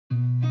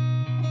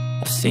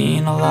I've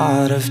seen a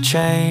lot of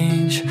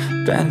change,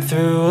 been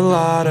through a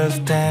lot of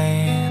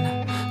pain.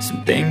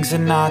 Some things are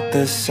not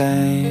the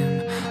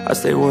same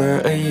as they were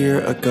a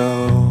year ago,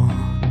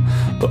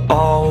 but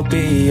all will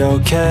be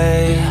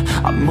okay.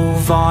 I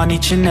move on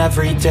each and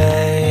every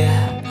day.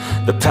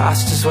 The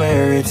past is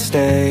where it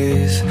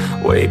stays,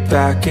 way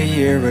back a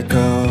year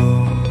ago.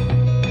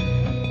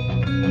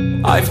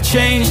 I've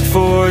changed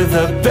for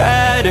the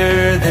better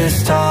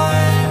this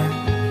time.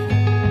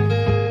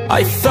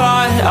 I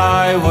thought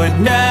I would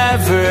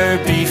never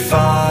be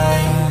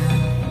fine.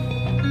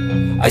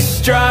 I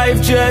strive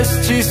just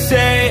to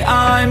say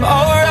I'm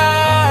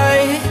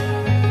alright,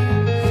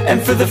 and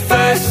for the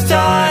first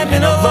time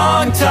in a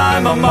long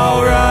time I'm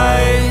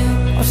alright.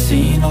 I've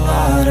seen a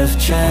lot of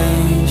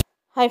change.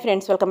 Hi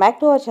friends, welcome back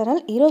to our channel.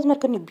 ఈ రోజు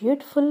మనకు కొన్ని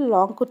beautiful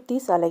long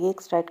kurtis అలాగే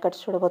straight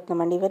cuts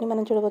చూడబోతున్నామండి. ఇవన్నీ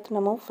మనం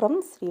చూడబోతున్నాము from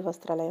Shri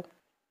వస్త్రాలయం.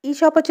 ఈ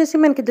shop వచ్చేసి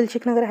మనకి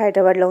దిల్సుఖ్ నగర్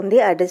హైదరాబాద్లో ఉంది.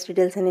 అడ్రస్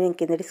డీటెయిల్స్ అన్ని నేను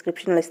కింద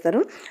డిస్క్రిప్షన్లో ఇస్తాను.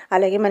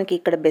 అలాగే మనకి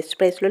ఇక్కడ బెస్ట్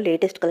ప్రైస్లో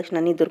లేటెస్ట్ కలెక్షన్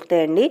అన్నీ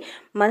దొరుకుతాయండి.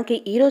 మనకి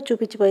ఈరోజు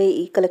చూపించబోయే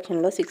ఈ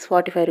కలెక్షన్లో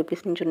 645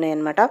 రూపీస్ నుంచి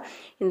ఉన్నాయన్నమాట.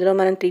 ఇందులో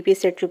మనం 3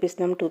 పీస్ సెట్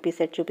చూపిస్తున్నాం, 2 పీస్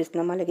సెట్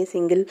చూపిస్తున్నాం, అలాగే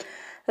సింగిల్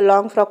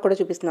లాంగ్ ఫ్రాక్ కూడా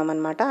చూపిస్తున్నాం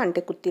అనమాట.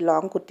 అంటే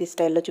లాంగ్ కుర్తీ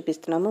స్టైల్లో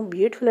చూపిస్తున్నాము.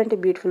 బ్యూటిఫుల్ అంటే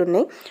బ్యూటిఫుల్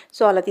ఉన్నాయి.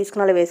 సో అలా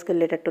తీసుకుని అలా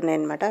వేసుకెళ్ళేటట్టు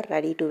ఉన్నాయన్నమాట.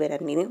 రెడీ టు వేర్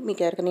అన్నీ.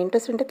 మీకు ఎవరికైనా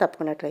ఇంట్రెస్ట్ ఉంటే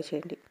తప్పకుండా ట్రై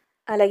చేయండి.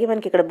 అలాగే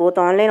మనకి ఇక్కడ both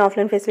online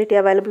offline facility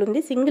available ఉంది.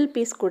 సింగిల్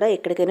పీస్ కూడా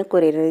ఎక్కడికైనా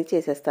కొరియర్ అనేది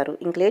చేసేస్తారు.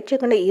 ఇంక లేట్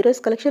చేయకుండా ఈ రోజు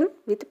కలెక్షన్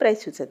విత్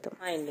ప్రైస్ చూసేద్దాం.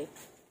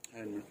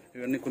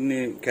 ఇవన్నీ కొన్ని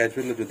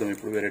క్యాజువల్ లో చూద్దాం.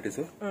 ఇప్పుడు వెరైటీస్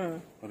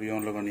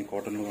రియాన్ లో కానీ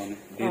కాటన్ లో కానీ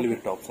డైలీ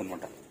వేర్ టాప్స్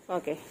అనమాట.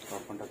 Okay,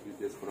 top and top use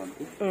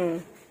చేసుకోవడానికి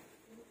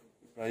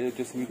ప్రైస్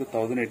వచ్చేసి మీకు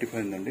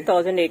 1085 ఉందండి.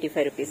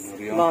 1085 రూపీస్.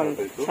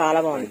 బాగుంది, చాలా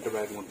బాగుంది.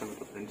 బ్యాగ్ మొత్తం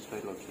మీకు ప్రింట్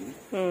స్టైల్ వచ్చింది.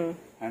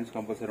 హ్యాండ్స్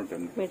కంపల్సరీ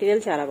ఉంటుంది.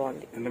 మెటీరియల్ చాలా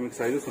బాగుంది. ఇందులో మీకు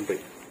సైజెస్ ఉంటాయి.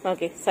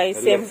 Okay, size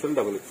same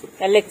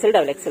L XL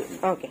double XL.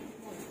 Okay,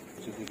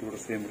 కూడా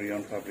సేమ్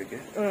రియాన్ ఫ్యాబ్రిక్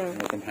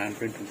మొత్తం హ్యాండ్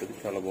ప్రింట్ ఉంటుంది.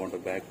 చాలా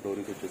బాగుంటుంది. బ్యాక్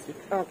డోరీస్ వచ్చేసి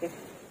ఓకే,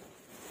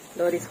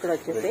 డోరీస్ కూడా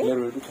వచ్చేసి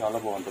చాలా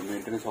బాగుంటుంది.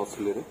 మెయింటెనెన్స్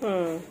అవసరం లేదు.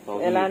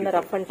 ఎలా అన్న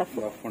రఫ్ అండ్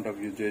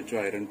టఫ్ యూజ్ చేయొచ్చు.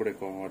 ఐరన్ కూడా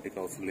ఎక్కువ వాటికి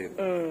అవసరం లేదు.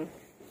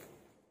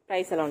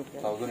 ప్రైస్ ఎలా ఉంటుంది?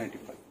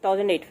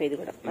 1085. ఇది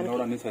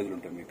కూడా అన్ని సైజులు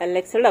ఉంటాయి మీకు. L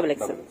XL double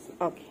XL.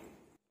 Okay,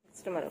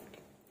 next మరొకటి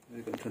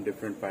ఇది కొంచెం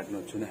డిఫరెంట్ ప్యాటర్న్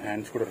వచ్చింది.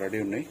 హ్యాండ్స్ కూడా రెడీ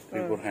ఉన్నాయి.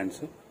 3-4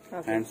 హ్యాండ్స్.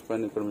 హ్యాండ్స్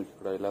పైన ఇక్కడ మీకు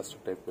ఇక్కడ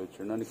ఎలాస్టిక్ టైప్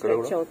వచ్చింది. అండ్ ఇక్కడ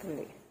కూడా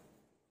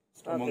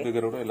స్టమక్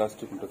దగ్గర కూడా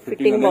ఎలాస్టిక్ ఉంటుంది.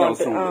 ఫిట్టింగ్ అనేది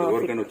అవసరం ఉంటుంది.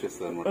 ఎవరికైనా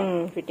వచ్చేస్తుంది అనమాట.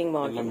 ఫిట్టింగ్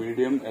బాగుంటుంది.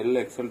 Medium, L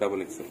XL,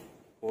 double XL.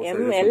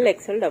 M L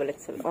XL double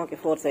XL. Okay,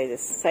 4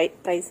 sizes.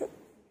 Price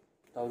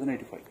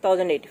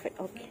 1085.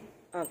 Okay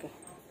okay.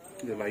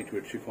 ఇది లైట్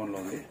వెయిట్ షిఫాన్ లో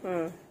ఉంది.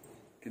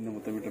 కింద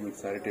మొత్తం ఇట్లా మీకు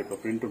సారీ టైప్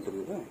ప్రింట్ ఉంటుంది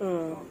కదా.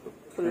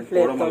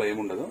 మళ్ళీ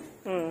ఏముండదు,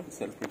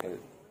 సెల్ఫ్ ప్రింట్ అది.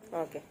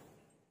 ఓకే,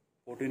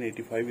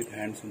 1485 విత్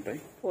హ్యాండ్స్ ఉంటాయి.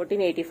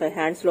 1485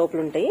 హ్యాండ్స్ లోపల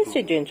ఉంటాయి.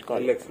 స్టిచ్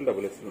చేయించుకోవాలి. L XL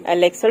double XL.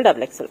 L XL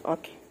double XL.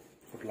 Okay,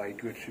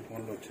 light weight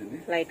chiffon లో వచ్చింది.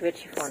 Light weight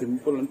chiffon,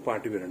 simple and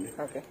party wear అండి.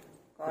 ఓకే,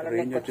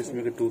 రేంజ్ వచ్చేసి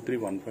మీకు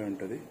 2315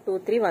 ఉంటుంది.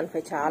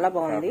 2315 చాలా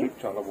బాగుంది.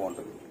 చాలా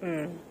బాగుంటుంది.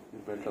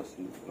 బెల్ట్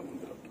వస్తుంది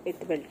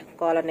విత్ బెల్ట్.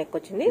 కాలర్ నెక్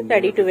వచ్చింది.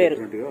 Ready to wear.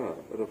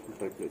 Ruffle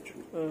type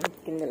వచ్చింది.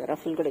 కింద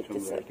రఫుల్ కూడా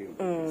ఇచ్చేసారు.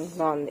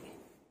 బాగుంది.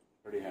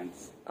 Ready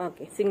hands.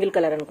 Okay, single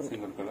colour అనుకుంటా.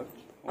 Single colour,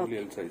 only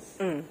L size.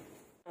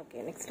 Okay,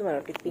 next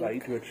మరొకటి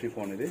లైట్ వెయిట్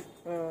షిఫాన్. ఇది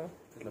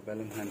ఇట్లా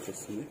బెలూన్ హ్యాండ్స్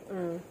వస్తుంది.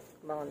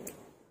 బాగుంది.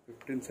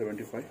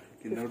 1575.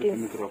 కింద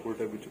మీకు రఫుల్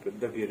టైప్ ఇచ్చి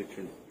పెద్ద గేర్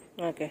ఇచ్చింది.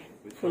 Okay,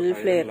 full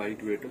flare,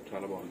 light weight,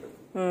 చాలా బాగుంటుంది.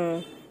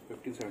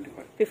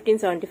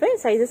 1575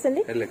 సైజెస్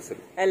అండి. L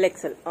XL. L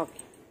XL.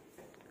 Okay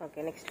okay.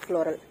 Next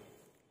floral.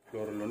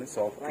 Floral లోనే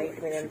సాఫ్ట్ వైట్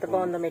మీద ఎంత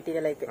బాగుందో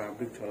మెటీరియల్ అయితే.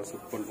 ఫ్యాబ్రిక్ చాలా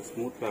సూపర్,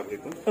 స్మూత్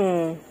ఫ్యాబ్రిక్.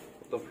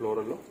 మొత్తం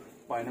ఫ్లోరల్ లో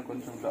పైన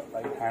కొంచెం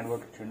లైట్ హ్యాండ్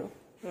వర్క్ ఇచ్చిండు.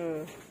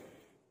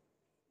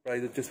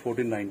 ప్రైస్ వచ్చేసి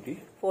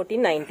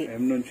 1490.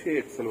 ఎం నుంచి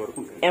ఎక్స్ఎల్ వరకు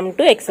ఉంటుంది. M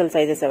to XL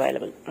sizes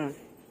available.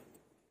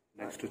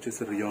 Next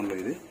వచ్చేసి రియాన్ లో.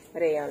 ఇది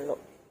రేయాన్ లో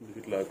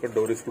ఇట్లా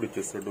డోరీస్ కూడా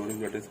ఇచ్చేస్తారు.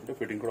 డోరీస్ కట్టేసుకుంటే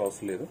ఫిట్టింగ్ కూడా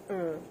అవసరం లేదు.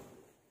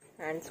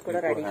 హ్యాండ్స్ కూడా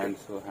రెడీ.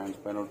 హ్యాండ్స్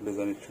పైన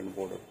డిజైన్ ఇచ్చిండు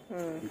బోర్డర్.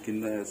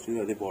 కింద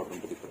అదే బోర్డర్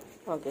ఉంటుంది. ఇక్కడ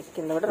ఓకే,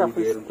 కింద కూడా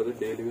రఫుల్ ఉంటుంది.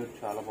 డైలీ వేర్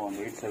చాలా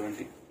బాగుంది.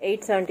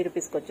 870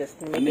 రూపీస్ కి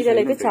వచ్చేస్తుంది. మెటీరియల్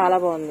అయితే చాలా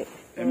బాగుంది.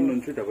 ఎం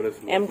నుంచి double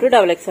XL. M to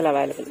double XL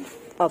available.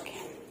 Okay,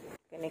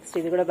 next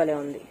ఇది కూడా భలే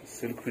ఉంది.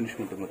 సిల్క్ ఫినిష్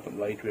ఉంటుంది. మొత్తం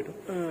లైట్ వెయిట్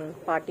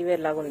పార్టీ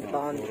వేర్ లాగా ఉంది.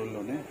 బాగుంది.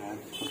 లోనే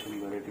హ్యాండ్స్ కొంచెం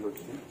వెరైటీ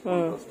వచ్చింది.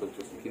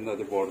 వచ్చేసి కింద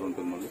అదే బార్డర్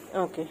ఉంటుంది. మళ్ళీ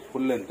ఓకే,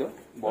 ఫుల్ లెంత్.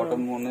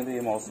 బాటమ్ అనేది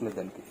ఏం అవసరం లేదు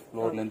దానికి.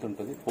 ఫ్లోర్ లెంత్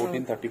ఉంటుంది.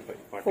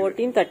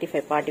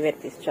 1435 పార్టీ వేర్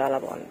పీస్. చాలా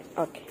బాగుంది.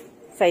 Okay,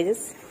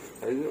 sizes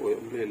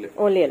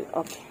only L.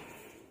 Okay,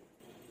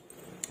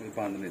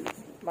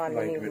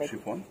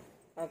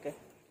 okay.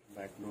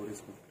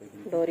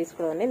 డోరీస్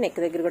కూడా ఉన్నాయి. నెక్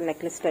దగ్గర కూడా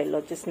నెక్లెస్ స్టైల్లో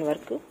వచ్చేసిన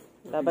వర్క్.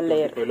 Double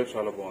layer.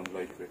 చాలా బాగుంది.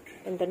 Light weight.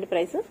 ఎంతండి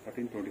ప్రైస్?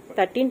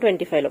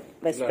 1325 లో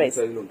బెస్ట్ ప్రైస్.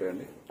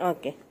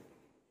 ఓకే,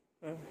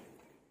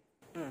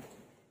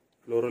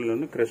 ఫ్లోరల్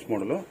లోనే క్రష్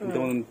మోడల్.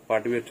 ఇంతకుముందు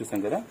పార్టీ వేర్ చూసాం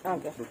కదా.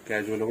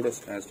 క్యాజువల్ కూడా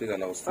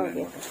అలా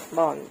వస్తుంది.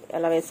 బాగుంది.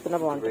 ఎలా వేసుకున్నా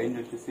బాగుంది. రేంజ్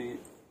వచ్చేసి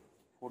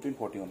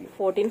 1440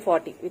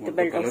 1440 విత్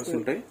బెల్ట్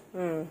ఉంటాయి.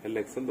 ఎల్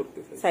ఎక్స్ఎల్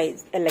దొరుకుతాయి.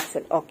 Size L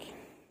XL. ఓకే,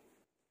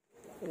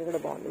 ఇది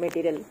కూడా బాగుంది.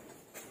 Material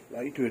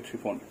light weight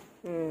chiffon.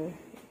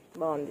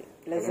 బాగుంది,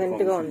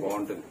 ప్లెజెంట్ గా ఉంది,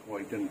 బాగుంటుంది.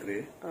 White and grey.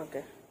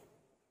 ఓకే,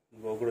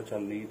 ఇవి కూడా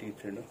చాలా నీట్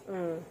ఇచ్చాడు.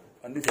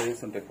 అన్ని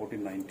సైజెస్ ఉంటాయి.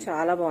 1490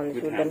 చాలా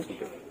బాగుంది చూడండి.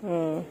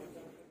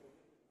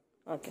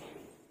 ఓకే,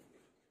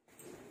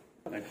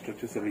 నెక్స్ట్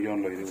వచ్చేసి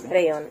రియాన్ లో ఇది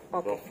rayon.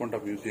 Rough and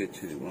tough use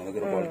చేయొచ్చు. ఇది మన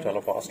దగ్గర చాలా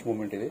ఫాస్ట్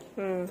మూవ్మెంట్. ఇది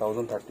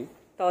 1030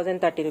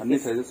 రూపీస్. అన్ని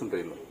సైజెస్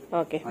ఉంటాయి.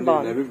 ఓకే,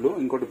 నేవీ బ్లూ,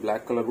 ఇంకోటి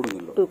బ్లాక్ కలర్ కూడా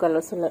ఉంది. 2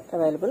 కలర్స్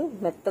అవైలబుల్.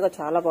 మెత్తగా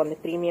చాలా బాగుంది,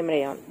 ప్రీమియం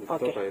రేయాన్.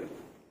 ఓకే,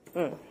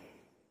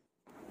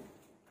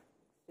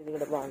 ఇది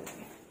కూడా బాగుంది.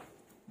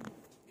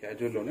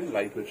 క్యాజువల్ లోనే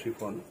లైట్ వెయిట్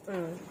షిఫాన్,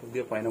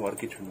 కొద్దిగా పైన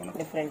వర్క్ ఇచ్చింది మనం.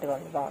 డిఫరెంట్ గా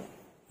ఉంది, బాగుంది.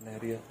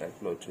 లేరియా టైప్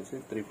లో వచ్చేసి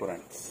 3-4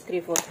 హ్యాండ్స్.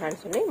 3-4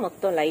 హ్యాండ్స్ ఉన్నాయి.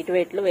 మొత్తం లైట్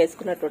వెయిట్ లో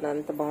వేసుకున్నట్టు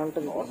అంత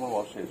బాగుంటుంది. నార్మల్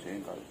వాష్ చేసి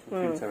ఏం కాదు.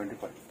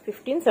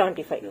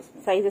 1575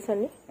 సైజెస్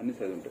అన్ని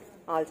సైజ్ ఉంటాయి.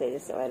 All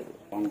sizes available.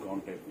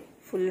 Gown type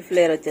full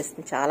flare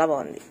వచ్చేస్తుంది, చాలా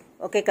బాగుంది.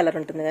 ఒకే కలర్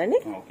ఉంటుంది కదండి.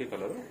 ఒకే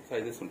కలర్,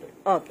 సైజెస్ ఉంటాయి.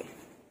 ఓకే,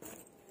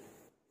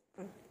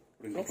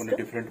 కొన్ని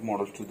డిఫరెంట్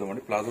మోడల్స్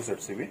చూద్దామండి. ప్లాజో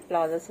సెట్స్ ఇవి.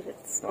 ప్లాజో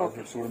సెట్స్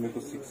కూడా మీకు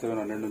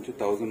 600-700 నుంచి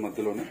 1000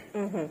 మధ్యలోనే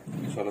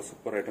చాలా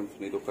సూపర్ ఐటమ్స్.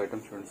 ఇది ఒక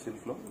ఐటమ్ చూడండి,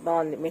 సిల్క్ లో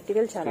బాగుంది.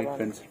 మెటీరియల్ చాలా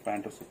బాగుంది. పెన్సిల్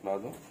ప్యాంటర్స్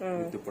ప్లాజో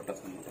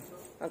దుపట్టాస్ అన్నమాట.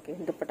 ఓకే,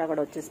 దుపట్టా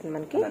కూడా వచ్చేస్తుంది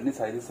మనకి. అన్ని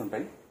సైజెస్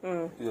ఉంటాయి.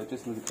 ఇది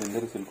వచ్చేసి మీకు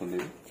చందేరి సిల్క్ ఉంది.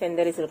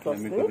 చందేరి సిల్క్ లో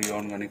మీకు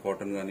రియాన్ గానీ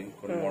కాటన్ గానీ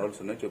కొన్ని మోడల్స్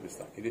ఉన్నాయి,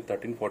 చూపిస్తా. ఇది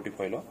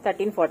 1345 లో.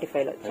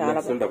 1345 లో చాలా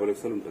డబుల్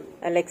ఎక్స్ఎల్ ఉంటుంది.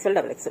 XL.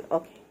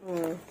 ఓకే,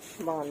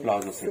 బాగుంది.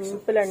 Palazzo sets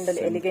simple and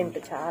elegant,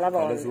 చాలా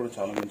బాగుంది. కూడా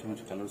చాలా మంచి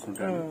మంచి కలర్స్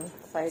ఉంటాయి.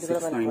 సైజ్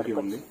కూడా మనకి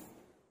ఉంది.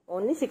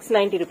 Only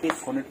 690 rupees.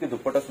 కొన్నిటికి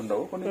దుపట్టాస్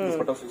ఉండవు, కొన్ని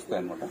దుపట్టాస్ వస్తాయి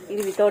అనమాట.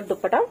 ఇది without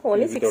dupatta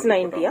only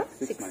 690.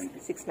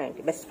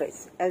 690 best price.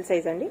 L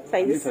size అండి.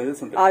 Sizes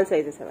all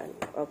sizes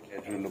available. Okay,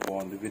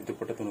 బాగుంది. విత్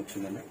దుపట్టాతో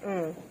వచ్చిందండి.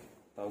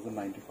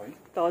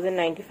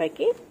 1095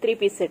 కి 3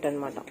 పీస్ సెట్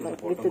అనమాట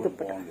విత్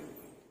దుపట్టా.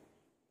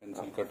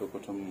 పెన్సిల్ కట్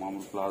కొంచెం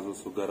మామూలు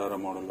palazzos gharara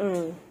model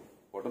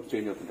bottoms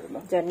change అవుతుంటాయి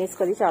కదా, జర్నీస్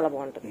కి చాలా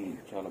బాగుంటుంది.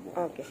 చాలా బాగుంది.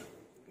 Okay,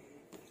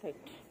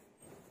 right.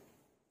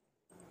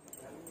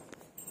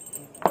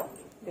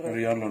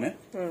 రియాన్ లోనే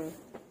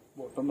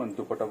బాటమ్ అండ్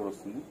దుపట్టా కూడా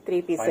వస్తుంది. 3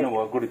 పీస్ పైన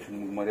వర్క్ కూడా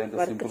ఇచ్చిండు. మరి అంత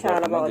సింపుల్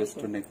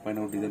జస్ట్ నెక్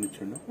పైన డిజైన్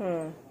ఇచ్చిండు.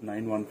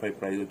 915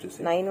 ప్రైస్ వచ్చేసి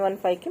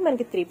 915 కి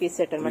మనకి 3 పీస్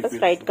సెట్ అనమాట.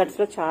 స్ట్రైట్ కట్స్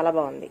లో చాలా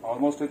బాగుంది.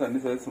 ఆల్మోస్ట్ అయితే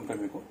అన్ని సైజెస్ ఉంటాయి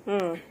మీకు.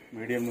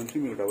 మీడియం నుంచి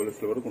మీకు డబుల్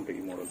ఎక్స్ వరకు ఉంటాయి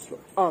ఈ మోడల్స్ లో.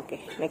 ఓకే,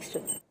 నెక్స్ట్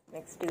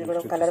ఇది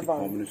కూడా కలర్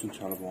బాగుంది. కాంబినేషన్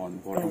చాలా బాగుంది.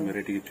 బాటమ్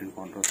వెరైటీ ఇచ్చిండు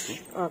కాంట్రాస్ట్.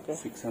 Okay,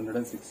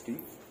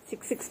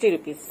 660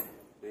 rupees.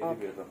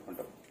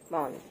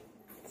 బాగుంది.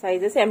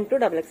 సైజెస్ M to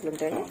XXL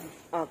ఉంటాయండి.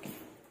 Okay,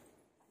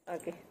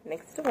 okay.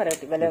 నెక్స్ట్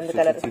వెరైటీ భలే ఉంది.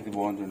 కలర్ ఇది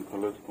బాగుంది.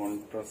 Colour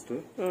contrast.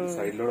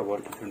 సైడ్ లో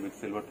వర్క్ ఇచ్చిండు మీకు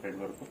సిల్వర్ థ్రెడ్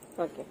వర్క్.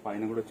 ఓకే,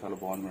 పైన కూడా చాలా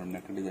బాగుంది మేడం.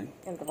 నెక్ డిజైన్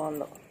ఎంత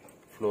బాగుందో.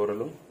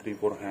 Floral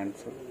 3-4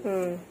 hands.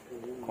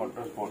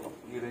 Contrast bottom.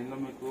 ఈ రేంజ్ లో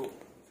మీకు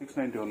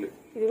 690 ఓన్లీ.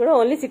 ఇది కూడా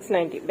ఓన్లీ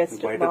 690.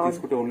 బెస్ట్. బయట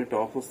తీసుకుంటే ఓన్లీ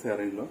టాప్ వస్తాయి ఆ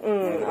రేంజ్ లో.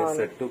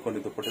 సెట్ కొన్ని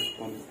దుపట్టా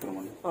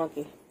ఇస్తున్నామండి.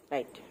 Okay,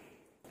 right.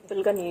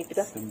 సింపుల్ గా నీట్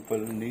గా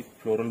సింపుల్ నీట్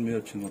ఫ్లోరల్ మీద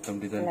వచ్చింది మొత్తం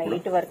డిజైన్.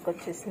 లైట్ వర్క్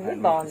వచ్చేసింది,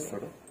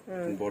 బాగుంది.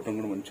 బాటమ్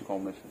కూడా మంచి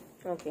కాంబినేషన్.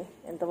 ఓకే,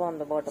 ఎంత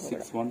బాగుందో bottom.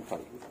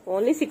 615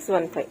 only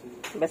 615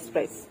 best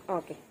price.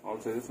 Okay, all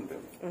sizes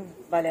ఉంటాయి.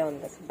 భలే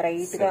ఉంది,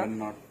 బ్రైట్ గా.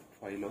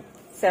 705 లో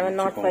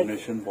 705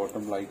 కాంబినేషన్.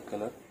 బాటమ్ లైట్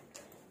కలర్,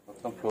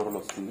 మొత్తం ఫ్లోరల్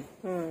వస్తుంది.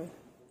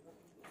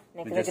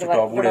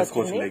 టాప్ కూడా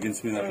వేసుకోవచ్చు లెగిన్స్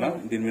మీద, అట్లా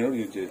దీని మీద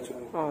యూజ్ చేయొచ్చు.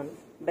 అవును,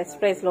 బెస్ట్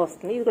ప్రైస్ లో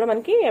వస్తుంది. ఇది కూడా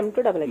మనకి M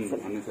to XXL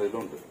అన్ని సైజ్ లో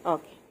ఉంటుంది.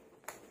 ఓకే,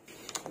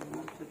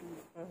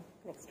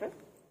 నెక్స్ట్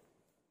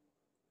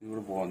ఇది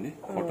కూడా బాగుంది.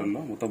 కాటన్ లో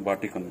మొత్తం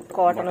బాటిక్ అన్నమాట.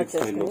 కాటన్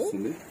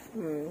వచ్చేస్తుంది.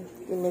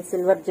 దీన్ని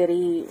సిల్వర్ జరీ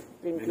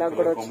ప్రింట్ లాగా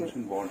కూడా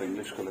వచ్చింది. బాగుంటుంది.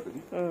 ఇంగ్లీష్ కలర్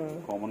ఇది.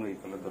 కామన్ ఈ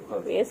కలర్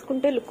దొరకదు.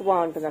 వేసుకుంటే లుక్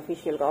బాగుంటుంది.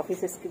 అఫీషియల్ గా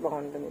ఆఫీసెస్ కి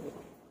బాగుంటుంది. ఇది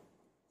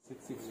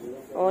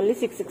 660 only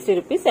 660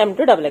 rupees. M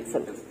to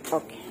XXL.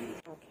 Okay,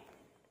 okay.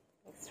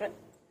 Next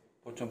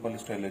Pochampally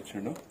style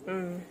ఇచ్చిండు.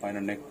 పైన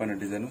నెక్ పైన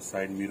డిజైన్,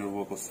 సైడ్ మిర్రర్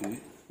వర్క్ వస్తుంది.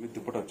 విత్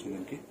దుపట్టా వచ్చింది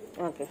దీనికి.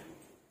 ఓకే,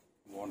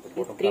 బాగుంటుంది.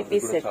 3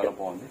 పీస్ సెట్ చాలా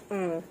బాగుంది.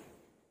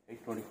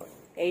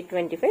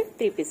 825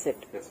 3 piece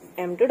set.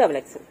 M to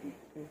XXL.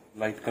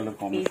 Light colour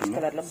combination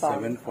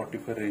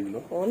 745 range లో.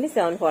 ఓన్లీ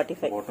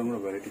 745. బాటమ్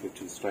కూడా వెరైటీ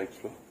వచ్చింది స్ట్రైప్స్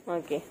లో.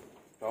 ఓకే,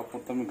 టాప్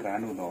మొత్తం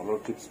గ్రాండ్ ఉంది. ఆల్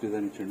ఓవర్ చిప్స్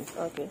డిజైన్ ఇచ్చిండు.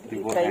 ఓకే,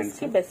 ప్రైస్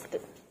కి బెస్ట్.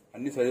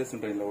 అన్ని సైజెస్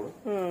ఉంటాయి ఇందులో కూడా.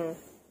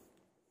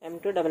 M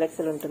to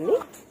XXL ఉంటుంది.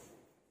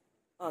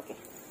 Okay,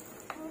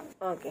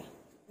 okay.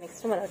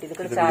 నెక్స్ట్ మనకి ఇది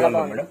కూడా చాలా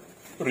బాగుంది.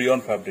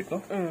 రియాన్ ఫ్యాబ్రిక్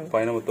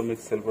పైన మొత్తం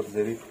మీకు సిల్వర్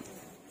జరీ.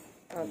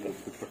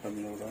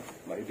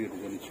 లైట్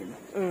డిజైన్ ఇచ్చిండు.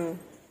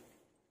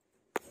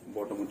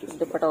 బాటమ్ వచ్చేసి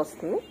దుపట్టా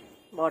వస్తుంది.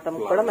 బాటమ్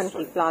కూడా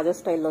మనకి ప్లాజో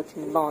స్టైల్లో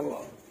వచ్చింది, బాగుంది.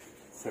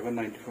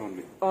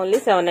 795 ఓన్లీ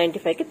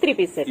 795 కి 3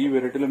 పీస్ సెట్. ఈ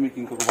వెరైటీలో మీకు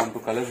ఇంకొక 1-2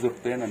 కలర్స్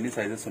దొరుకుతాయి. అన్ని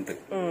సైజెస్ ఉంటాయి.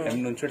 M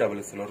నుంచి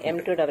XXL. M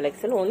to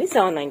XXL only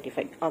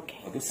 795. Okay,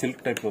 అది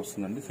సిల్క్ టైప్ లో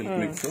వస్తుందండి. సిల్క్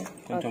మిక్స్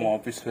కొంచెం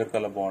ఆఫీస్ వేర్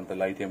కలర్ బాగుంటుంది.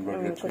 లైట్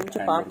ఎంబ్రాయిడరీ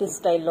కొంచెం పార్టీ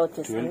స్టైల్లో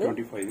వచ్చేసింది.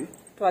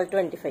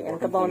 1225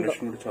 ఎంత బాగుందో.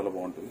 చాలా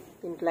బాగుంటుంది.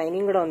 దీనికి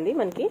లైనింగ్ కూడా ఉంది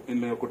మనకి.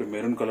 ఇందులో ఒకటి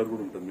మెరూన్ కలర్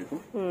కూడా ఉంటుంది మీకు.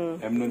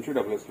 M నుంచి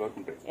XXL వరకు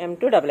ఉంటాయి. M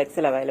to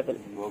XXL available.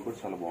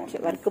 చాలా బాగుంది.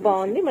 వర్క్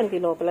బాగుంది మనకి.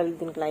 లోపల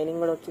దీనికి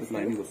లైనింగ్ కూడా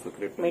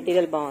వచ్చేసింది.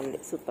 మెటీరియల్ బాగుంది,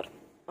 సూపర్.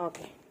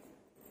 ఓకే,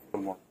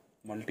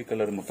 మల్టీ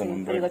కలర్ మొత్తం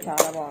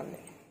చాలా బాగుంది.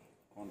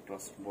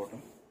 Contrast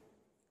bottom.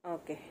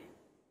 Okay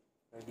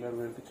regular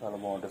wear కి చాలా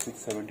బాగుంటుంది.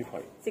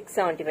 675.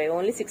 675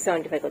 ఓన్లీ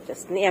 675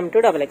 వచ్చేస్తుంది.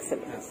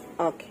 M2XXL.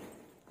 ఓకే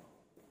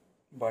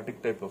బాటిక్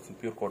టైప్ వస్తుంది,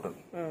 ప్యూర్ కాటన్.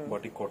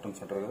 బాటిక్ కాటన్స్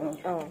అంటారు కదా.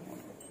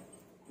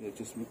 ఇది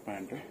వచ్చేసి మీకు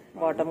ప్యాంట్.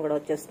 బాటమ్ కూడా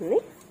వచ్చేస్తుంది.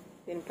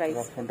 దీని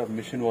price front of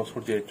mission wash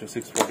కూడా చేయొచ్చు.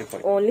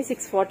 645 ఓన్లీ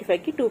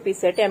 645 కి 2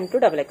 పీస్ సెట్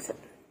M2XXL.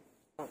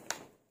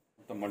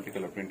 మొత్తం మల్టీ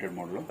కలర్ ప్రింటెడ్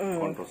మోడల్ లో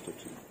కాంట్రాస్ట్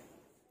వచ్చింది.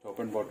 Top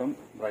and bottom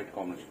bright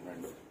combination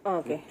రెండు.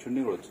 ఓకే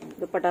చున్నీ కూడా వచ్చింది.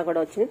 దుపట్టా కూడా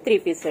వచ్చింది. 3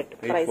 పీస్ సెట్.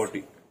 ప్రైస్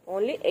 840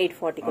 ఓన్లీ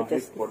 840 కి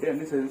వచ్చేస్తుంది. 840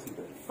 అన్ని సైజెస్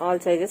ఉంటాయి.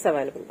 All sizes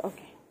available.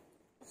 Okay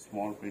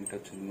small print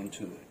వచ్చింది,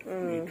 మంచిది.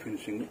 నీట్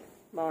ఫినిషింగ్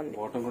బాగుంది.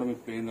 బాటమ్ కూడా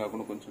మీకు ప్లెయిన్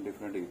కాకుండా కొంచెం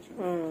డిఫరెంట్ గా ఇచ్చింది.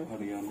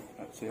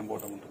 సేమ్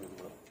బాటమ్ ఉంటుంది ఇది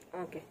కూడా.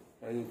 ఓకే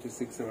ప్రైస్ వచ్చి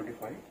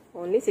 675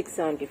 ఓన్లీ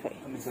 675.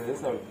 అన్ని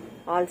sizes available.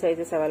 All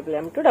sizes available.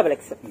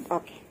 M2XXL.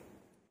 Okay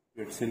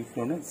red silk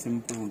లోనే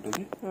సింపుల్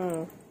ఉంటుంది.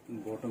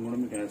 బాటమ్ కూడా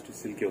మీకు యాజ్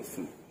సిల్కే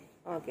వస్తుంది.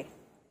 ఓకే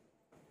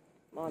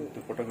బాగుంది.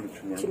 దుపట్టా కూడా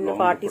ఇచ్చింది. చిన్న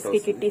పార్టీస్ కి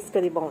కిట్టీస్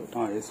కి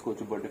బాగుంటుంది.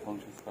 వేసుకోవచ్చు. Birthday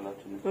functions colour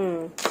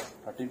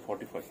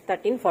 1345.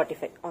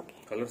 1345. Okay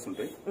colours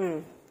ఉంటాయి.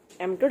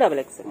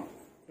 M2XXL.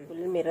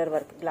 Full mirror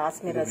work, glass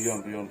mirrors.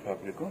 Rayon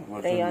fabric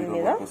rayon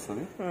మీద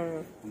వస్తుంది.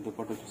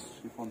 దుపట్టా వచ్చి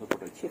షిఫాన్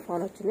దుపట్టా ఇచ్చింది.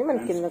 షిఫాన్ వచ్చింది. మన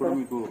కింద కూడా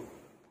మీకు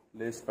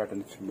లేస్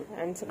ప్యాటర్న్ ఇచ్చింది.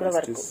 హ్యాండ్స్ కూడా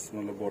వర్క్.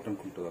 మళ్ళీ బాటమ్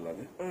ఉంటుంది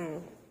అలాగే.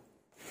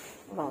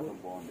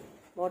 బాగుంది.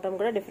 బాటమ్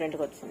కూడా డిఫరెంట్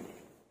గా వచ్చింది.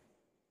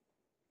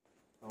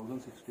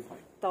 1065.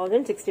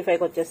 1065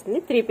 కి వచ్చేస్తుంది.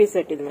 3 పీస్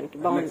సెట్ ఇది మనకి.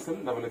 బాగుంది.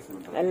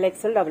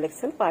 LXL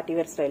XXL పార్టీ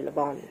వేర్ స్టైల్లో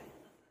బాగుంది.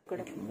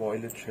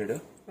 వాయిలెట్ షేడ్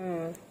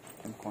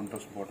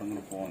కాంట్రాస్ట్ బాటమ్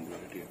కూడా బాగుంది.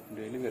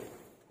 Daily wear.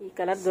 ఈ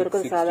కలర్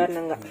దొరకదు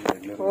సాధారణంగా.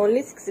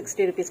 ఓన్లీ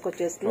 660 రూపీస్ కి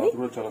వచ్చేస్తుంది.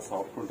 చాలా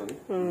సాఫ్ట్ ఉంటుంది.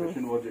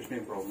 మెషిన్ వాష్ చేసినా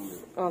ఏం ప్రాబ్లం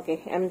లేదు. ఓకే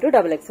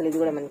M2XXL ఇది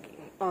కూడా మనకి.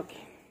 ఓకే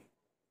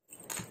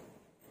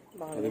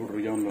అది కూడా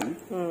రియాన్ లోనే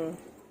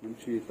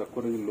మంచి తక్కువ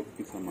రేంజ్ లుక్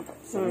పీస్ అన్నమాట.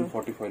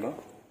 745 లో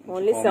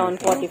ఓన్లీ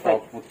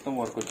 745. మొత్తం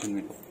వర్క్ వచ్చింది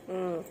మీకు.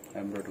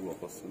 ఎంబ్రాయిడరీ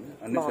వర్క్ వస్తుంది.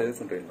 అన్ని సైజెస్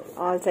ఉంటాయి.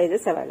 All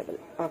sizes available.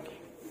 Okay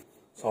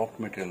soft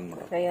material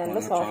అన్నమాట.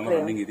 చాలా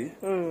రన్నింగ్ ఇది.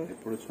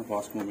 ఎప్పుడు వచ్చిన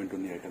ఫాస్ట్ మూవ్మెంట్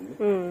ఉంది ఐటమ్.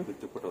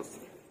 దుపట్టా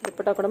వస్తుంది.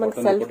 దుపట్టా కూడా మనకి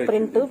సెల్ఫ్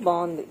ప్రింట్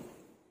బాగుంది.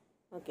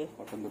 ఓకే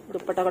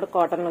దుపట్టా కూడా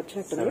కాటన్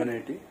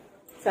వచ్చినట్టుంది.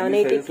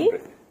 780 కి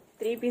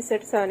 3 పీస్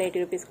సెట్ 780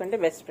 రూపీస్ కంటే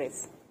best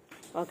price.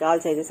 Okay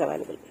all sizes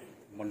available.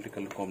 Multi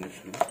colour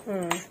combination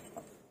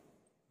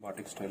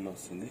batik style లో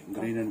వస్తుంది.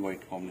 Green and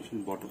white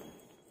combination.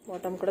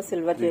 Bottom కూడా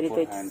సిల్వర్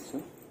జరీతో.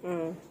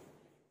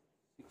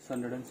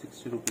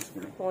 660 రూపీస్.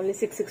 ఓన్లీ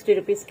 660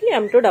 రూపీస్ కి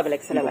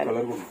M2XXL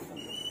అవైలబుల్.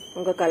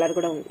 ఇంకో కలర్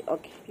కూడా ఉంది.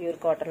 ఓకే ప్యూర్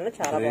కాటన్ లో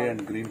చాలా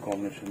బాగుంది. గ్రీన్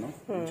కాంబినేషన్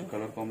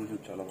కలర్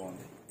కాంబినేషన్ చాలా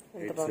బాగుంది.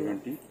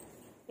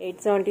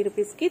 870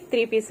 రూపీస్ కి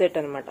 3 పీస్ సెట్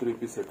అనమాట. 3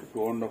 పీస్ సెట్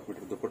 2.5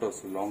 మీటర్ దుపట్టా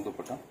వస్తుంది. లాంగ్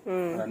దుపట్టా.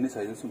 అన్ని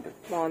సైజెస్ ఉంటాయి.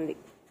 బాగుంది.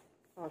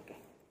 ఓకే